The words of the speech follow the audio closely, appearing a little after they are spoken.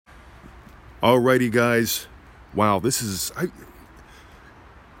Alrighty, guys. Wow, it's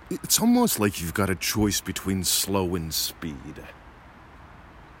almost like you've got a choice between slow and speed.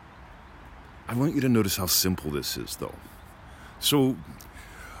 I want you to notice how simple this is, though. So,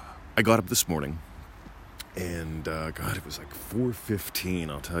 I got up this morning, and God, it was like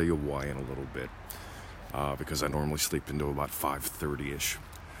 4:15. I'll tell you why in a little bit. Because I normally sleep into about 5:30ish.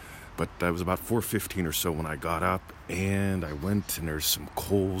 But it was about 4:15 or so when I got up, and I went, and there's some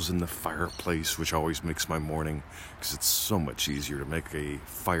coals in the fireplace, which always makes my morning, because it's so much easier to make a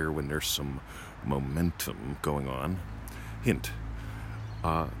fire when there's some momentum going on. Hint,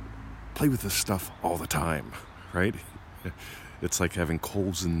 play with this stuff all the time, right? It's like having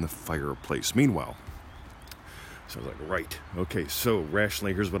coals in the fireplace. Meanwhile, so I was like, right, okay, so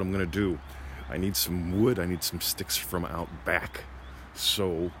rationally, here's what I'm going to do. I need some wood, I need some sticks from out back.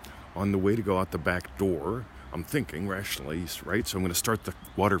 So, on the way to go out the back door, I'm thinking rationally, right? So I'm going to start the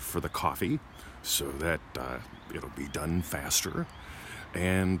water for the coffee so that it'll be done faster.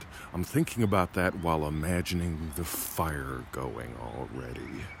 And I'm thinking about that while imagining the fire going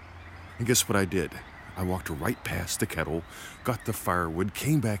already. And guess what I did? I walked right past the kettle, got the firewood,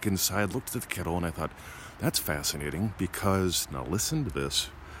 came back inside, looked at the kettle, and I thought, that's fascinating because, now listen to this,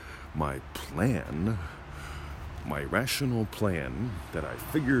 my rational plan that I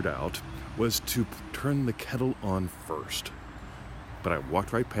figured out was to turn the kettle on first. But I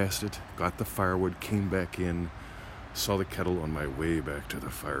walked right past it, got the firewood, came back in, saw the kettle on my way back to the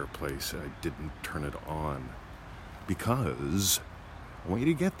fireplace, and I didn't turn it on. Because, I want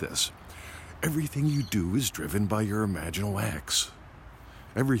you to get this, everything you do is driven by your imaginal acts.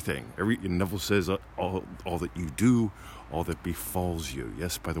 Everything. Neville says all that you do, all that befalls you.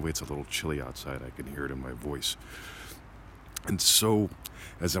 Yes, by the way, it's a little chilly outside. I can hear it in my voice. And so,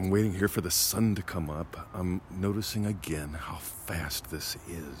 as I'm waiting here for the sun to come up, I'm noticing again how fast this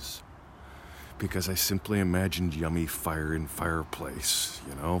is. Because I simply imagined yummy fire in fireplace,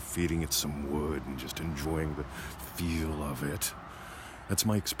 feeding it some wood and just enjoying the feel of it. That's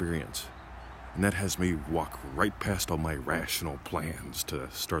my experience. And that has me walk right past all my rational plans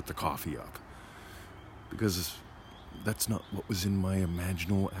to start the coffee up. Because that's not what was in my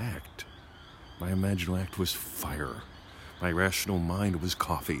imaginal act. My imaginal act was fire. My rational mind was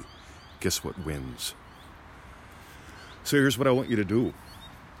coffee. Guess what wins? So here's what I want you to do.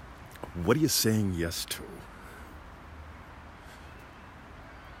 What are you saying yes to?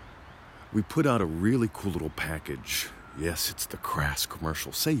 We put out a really cool little package. Yes, it's the Crass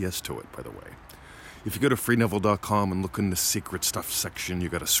commercial. Say yes to it, by the way. If you go to freeneville.com and look in the secret stuff section, you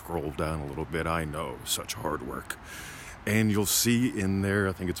got to scroll down a little bit. I know, such hard work. And you'll see in there,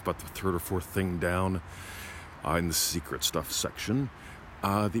 I think it's about the third or fourth thing down in the secret stuff section,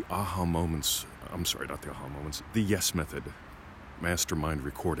 the aha moments. I'm sorry, not the aha moments. The Yes Method mastermind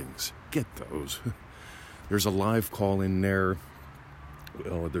recordings. Get those. There's a live call in there.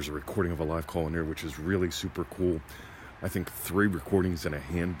 Well, there's a recording of a live call in there, which is really super cool. I think 3 recordings and a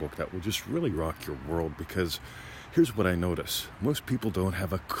handbook that will just really rock your world, because here's what I notice. Most people don't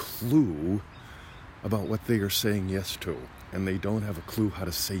have a clue about what they are saying yes to, and they don't have a clue how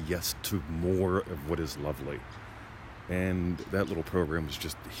to say yes to more of what is lovely. And that little program is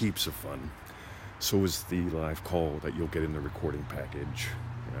just heaps of fun. So is the live call that you'll get in the recording package.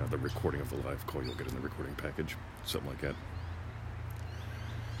 The recording of the live call you'll get in the recording package. Something like that.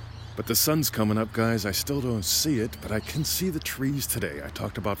 But the sun's coming up, guys. I still don't see it, but I can see the trees today. I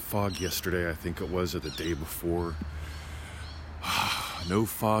talked about fog yesterday, I think it was, or the day before. No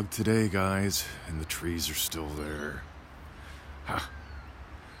fog today, guys, and the trees are still there.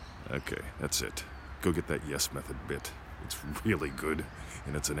 Okay, that's it. Go get that Yes Method bit. It's really good,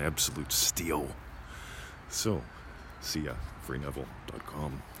 and it's an absolute steal. So, see ya.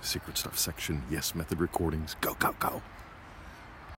 freeneville.com, secret stuff section, Yes Method recordings. Go, go, go.